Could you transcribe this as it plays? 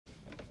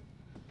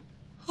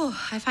Oh,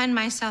 I find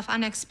myself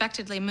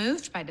unexpectedly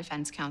moved by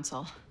defense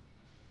counsel.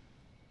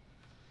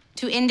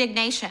 To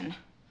indignation.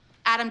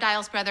 Adam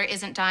Dial's brother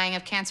isn't dying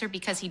of cancer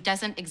because he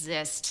doesn't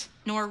exist.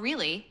 Nor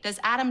really does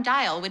Adam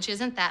Dial, which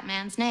isn't that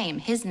man's name.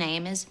 His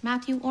name is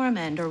Matthew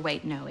Ormond, or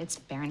wait, no, it's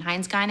Baron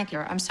Heinz Geinecke.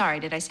 Or I'm sorry,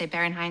 did I say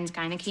Baron Heinz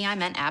Geinecke? I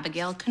meant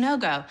Abigail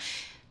Kanogo.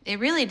 It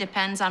really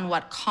depends on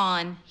what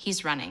con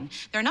he's running.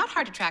 They're not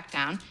hard to track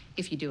down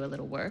if you do a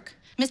little work.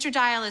 Mr.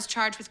 Dial is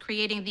charged with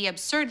creating the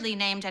absurdly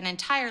named and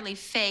entirely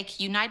fake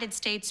United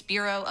States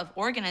Bureau of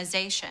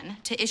Organization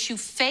to issue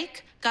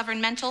fake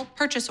governmental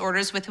purchase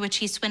orders with which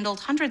he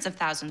swindled hundreds of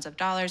thousands of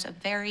dollars of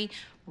very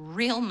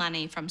real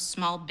money from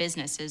small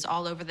businesses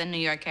all over the New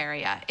York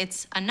area.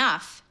 It's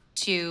enough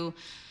to,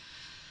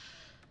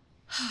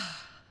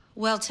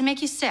 well, to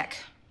make you sick.